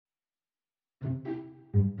Hey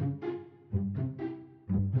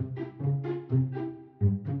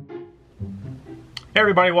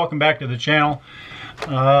everybody, welcome back to the channel.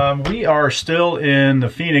 We are still in the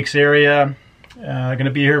Phoenix area. Going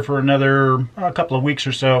to be here for another couple of weeks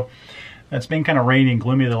or so. It's been kind of rainy and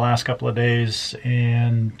gloomy the last couple of days,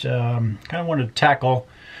 and kind of wanted to tackle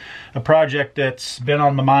a project that's been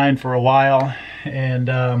on my mind for a while, and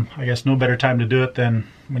I guess no better time to do it than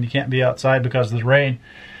when you can't be outside because of the rain.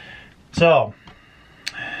 So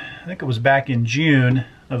I think it was back in June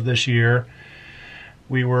of this year.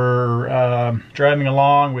 We were driving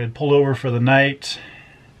along, we had pulled over for the night,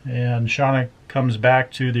 and Shauna comes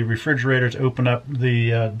back to the refrigerator to open up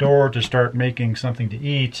the door to start making something to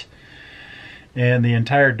eat, and the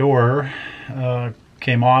entire door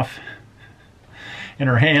came off in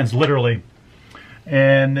her hands, literally.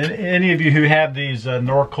 And any of you who have these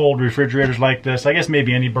Norcold refrigerators like this, I guess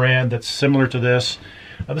maybe any brand that's similar to this,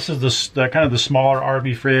 this is the kind of the smaller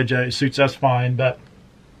RV fridge. It suits us fine, but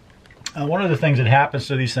one of the things that happens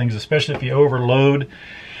to these things, especially if you overload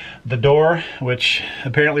the door, which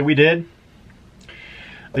apparently we did,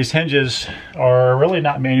 these hinges are really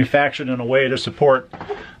not manufactured in a way to support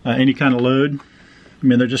any kind of load. I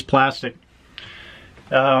mean, they're just plastic.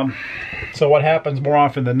 So what happens more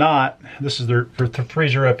often than not, this is the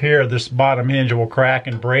freezer up here, this bottom hinge will crack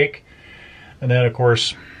and break. And then of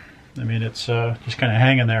course, I mean, it's just kind of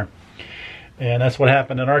hanging there. And that's what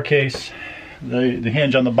happened in our case. The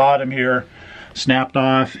hinge on the bottom here snapped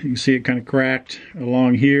off. You can see it kind of cracked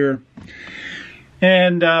along here.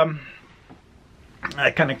 And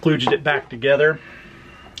I kind of kludged it back together.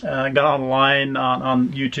 I got online on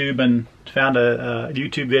YouTube and found a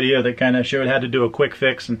YouTube video that kind of showed how to do a quick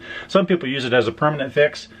fix. And some people use it as a permanent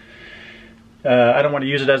fix. I don't want to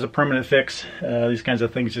use it as a permanent fix. These kinds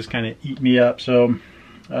of things just kind of eat me up. So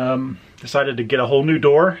decided to get a whole new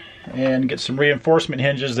door and get some reinforcement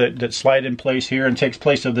hinges that slide in place here and takes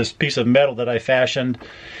place of this piece of metal that I fashioned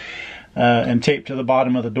and taped to the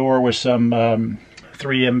bottom of the door with some 3M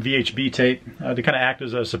VHB tape to kind of act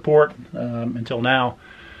as a support until now.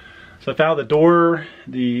 So I found the door,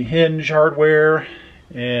 the hinge hardware,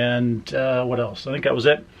 and what else? I think that was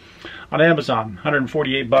it. On Amazon,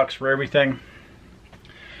 148 bucks for everything.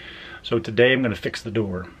 So today I'm going to fix the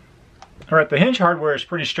door. Alright, the hinge hardware is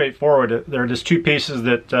pretty straightforward. There are just two pieces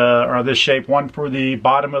that are this shape, one for the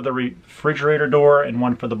bottom of the refrigerator door and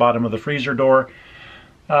one for the bottom of the freezer door.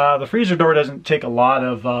 The freezer door doesn't take a lot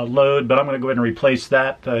of load, but I'm going to go ahead and replace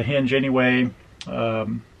that hinge anyway,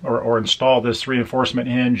 or install this reinforcement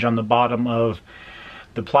hinge on the bottom of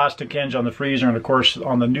the plastic hinge on the freezer, and of course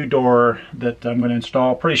on the new door that I'm going to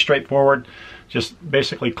install. Pretty straightforward, just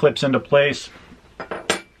basically clips into place.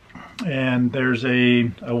 And there's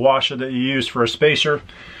a washer that you use for a spacer.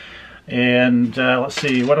 And let's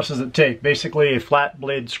see, what else does it take? Basically a flat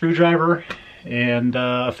blade screwdriver and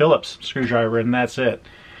a Phillips screwdriver, and that's it.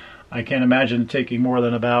 I can't imagine it taking more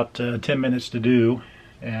than about 10 minutes to do.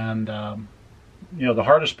 And you know, the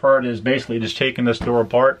hardest part is basically just taking this door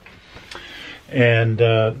apart and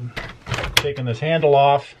taking this handle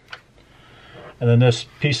off. And then this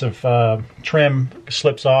piece of trim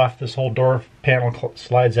slips off, this whole door panel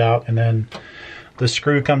slides out, and then the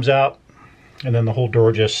screw comes out, and then the whole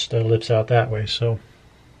door just lifts out that way. So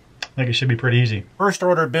I think it should be pretty easy. First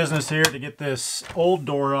order of business here to get this old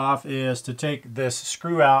door off is to take this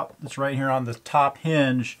screw out that's right here on the top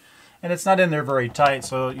hinge, and it's not in there very tight,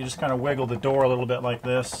 so you just kind of wiggle the door a little bit like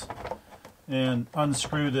this and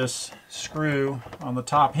unscrew this screw on the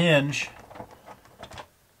top hinge.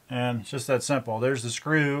 And it's just that simple. There's the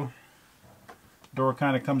screw. Door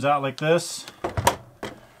kind of comes out like this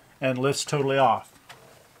and lifts totally off.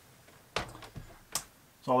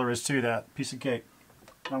 That's all there is to that. Piece of cake.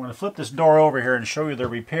 I'm going to flip this door over here and show you the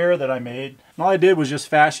repair that I made. And all I did was just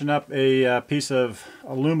fashion up a piece of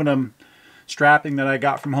aluminum strapping that I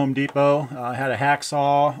got from Home Depot. I had a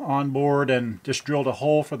hacksaw on board and just drilled a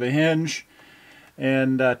hole for the hinge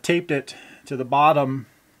and taped it to the bottom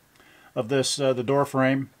of this the door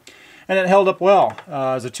frame, and it held up well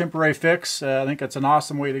as a temporary fix. I think that's an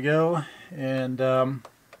awesome way to go, and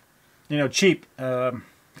you know, cheap.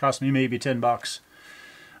 Cost me maybe 10 bucks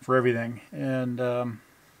for everything. And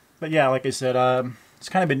but yeah, like I said, it's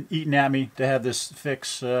kind of been eating at me to have this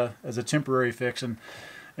fix as a temporary fix, and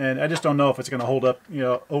I just don't know if it's going to hold up, you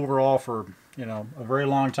know, overall for, you know, a very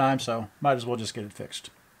long time. So might as well just get it fixed.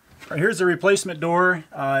 All right, here's the replacement door.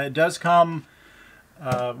 It does come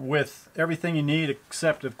with everything you need,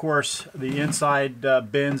 except of course the inside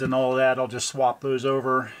bins and all of that. I'll just swap those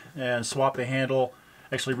over and swap the handle,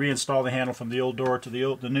 actually reinstall the handle from the old door to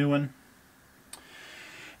the new one.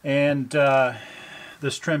 And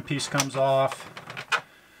this trim piece comes off.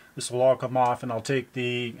 This will all come off, and I'll take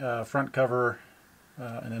the front cover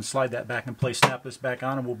and then slide that back in place, snap this back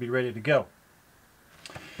on, and we'll be ready to go.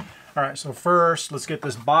 Alright, so first let's get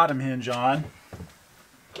this bottom hinge on.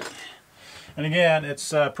 And again,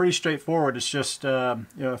 it's pretty straightforward. It's just you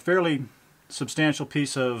know, a fairly substantial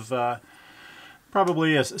piece of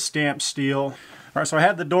probably a stamped steel. Alright, so I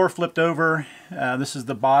had the door flipped over. This is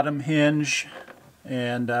the bottom hinge,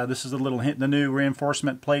 and this is the new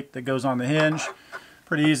reinforcement plate that goes on the hinge.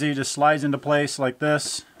 Pretty easy, just slides into place like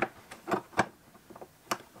this.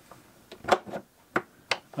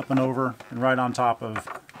 Up and over and right on top of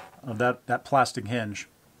that plastic hinge.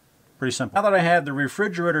 Pretty simple. Now that I have the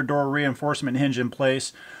refrigerator door reinforcement hinge in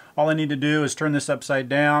place, all I need to do is turn this upside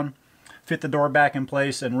down, fit the door back in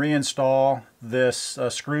place, and reinstall this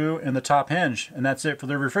screw in the top hinge. And that's it for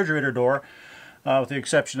the refrigerator door, with the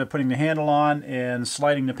exception of putting the handle on and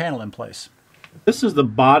sliding the panel in place. This is the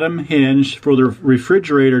bottom hinge for the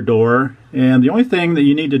refrigerator door, and the only thing that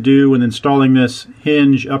you need to do when installing this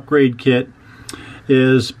hinge upgrade kit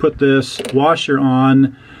is put this washer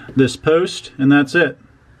on this post, and that's it.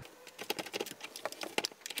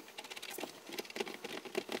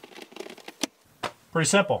 Pretty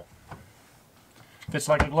simple. Fits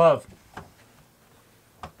like a glove.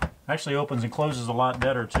 Actually opens and closes a lot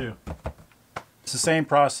better too. It's the same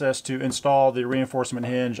process to install the reinforcement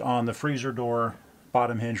hinge on the freezer door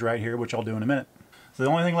bottom hinge right here, which I'll do in a minute. So the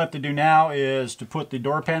only thing left to do now is to put the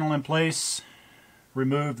door panel in place,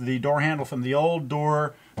 remove the door handle from the old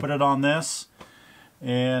door, put it on this,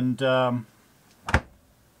 and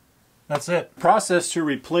that's it. The process to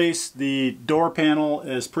replace the door panel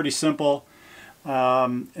is pretty simple.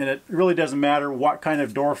 And it really doesn't matter what kind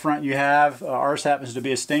of door front you have. Ours happens to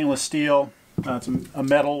be a stainless steel. It's a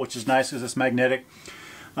metal, which is nice because it's magnetic.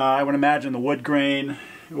 I would imagine the wood grain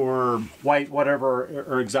or white, whatever,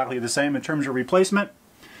 are exactly the same in terms of replacement.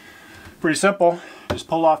 Pretty simple. Just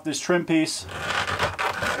pull off this trim piece.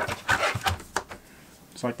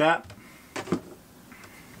 Just like that.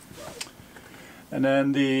 And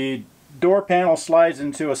then the door panel slides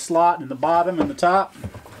into a slot in the bottom and the top.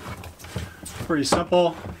 Pretty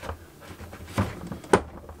simple.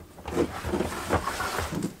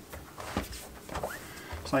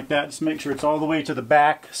 Just like that. Just make sure it's all the way to the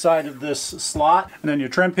back side of this slot. And then your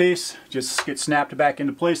trim piece just gets snapped back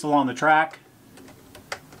into place along the track.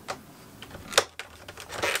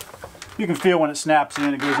 You can feel when it snaps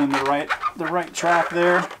in, it goes in the right track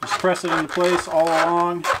there. Just press it into place all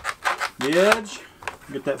along the edge.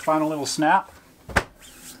 Get that final little snap.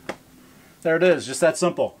 There it is, just that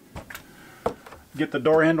simple. Get the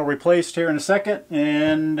door handle replaced here in a second,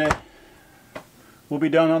 and we'll be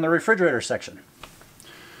done on the refrigerator section.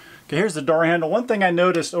 Okay, here's the door handle. One thing I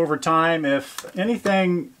noticed over time, if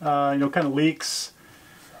anything kind of leaks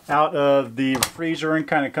out of the freezer and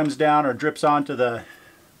kind of comes down or drips onto the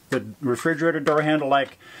refrigerator door handle,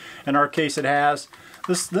 like in our case it has,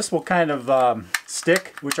 this will kind of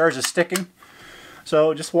stick, which ours is sticking.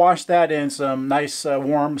 So just wash that in some nice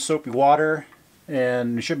warm soapy water,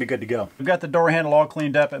 and it should be good to go. We've got the door handle all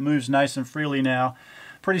cleaned up. It moves nice and freely now.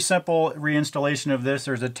 Pretty simple reinstallation of this.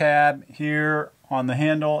 There's a tab here on the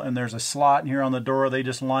handle, and there's a slot here on the door. They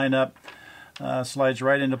just line up, slides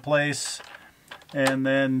right into place, and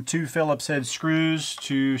then 2 Phillips head screws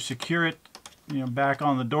to secure it, back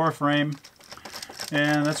on the door frame,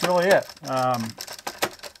 and that's really it.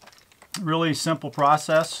 Really simple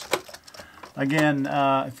process. Again,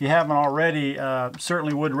 if you haven't already,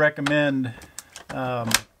 certainly would recommend at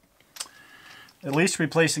least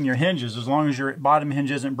replacing your hinges, as long as your bottom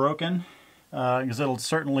hinge isn't broken, because it'll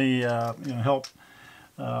certainly help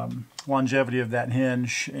longevity of that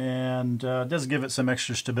hinge, and does give it some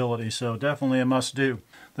extra stability, so definitely a must-do.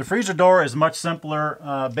 The freezer door is much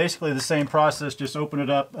simpler. Basically the same process, just open it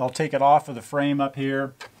up. I'll take it off of the frame up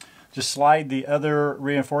here, just slide the other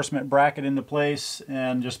reinforcement bracket into place,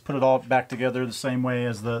 and just put it all back together the same way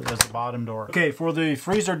as the bottom door. Okay, for the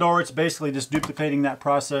freezer door, it's basically just duplicating that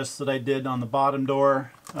process that I did on the bottom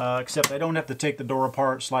door, except I don't have to take the door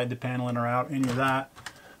apart, slide the panel in or out, any of that.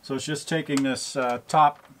 So it's just taking this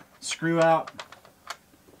top screw out,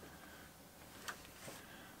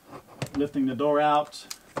 lifting the door out.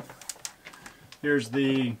 Here's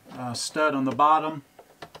the stud on the bottom.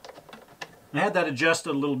 I had that adjusted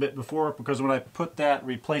a little bit before, because when I put that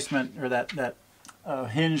replacement, or that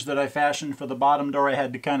hinge that I fashioned for the bottom door, I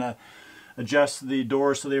had to kind of adjust the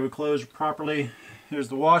doors so they would close properly. Here's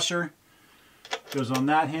the washer. Goes on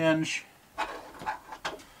that hinge.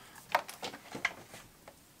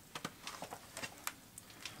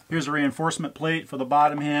 Here's a reinforcement plate for the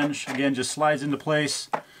bottom hinge. Again, just slides into place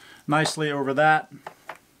nicely over that.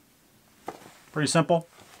 Pretty simple.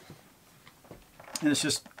 And it's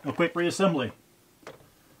just a quick reassembly.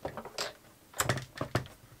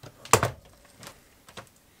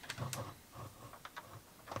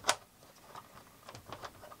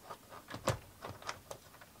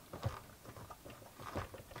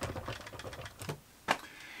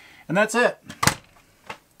 And that's it.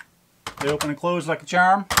 They open and close like a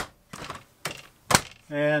charm.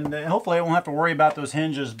 And hopefully I won't have to worry about those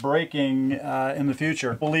hinges breaking in the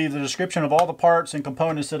future. We'll leave the description of all the parts and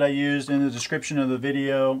components that I used in the description of the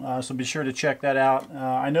video, so be sure to check that out.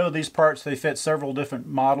 I know these parts, they fit several different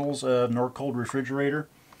models of Norcold refrigerator.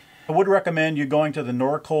 I would recommend you going to the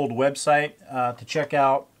Norcold website to check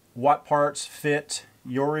out what parts fit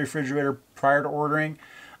your refrigerator prior to ordering.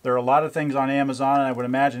 There are a lot of things on Amazon, and I would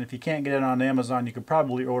imagine if you can't get it on Amazon, you could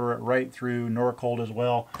probably order it right through Norcold as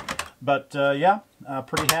well. But yeah,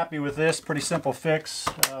 pretty happy with this. Pretty simple fix.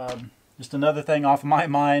 Just another thing off my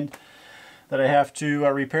mind that I have to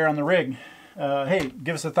repair on the rig. Hey,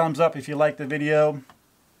 give us a thumbs up if you liked the video.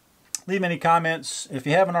 Leave any comments. If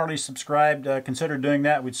you haven't already subscribed, consider doing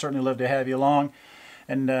that. We'd certainly love to have you along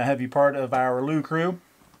and have you part of our Lou crew.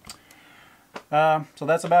 So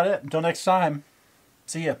that's about it. Until next time,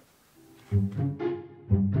 see ya.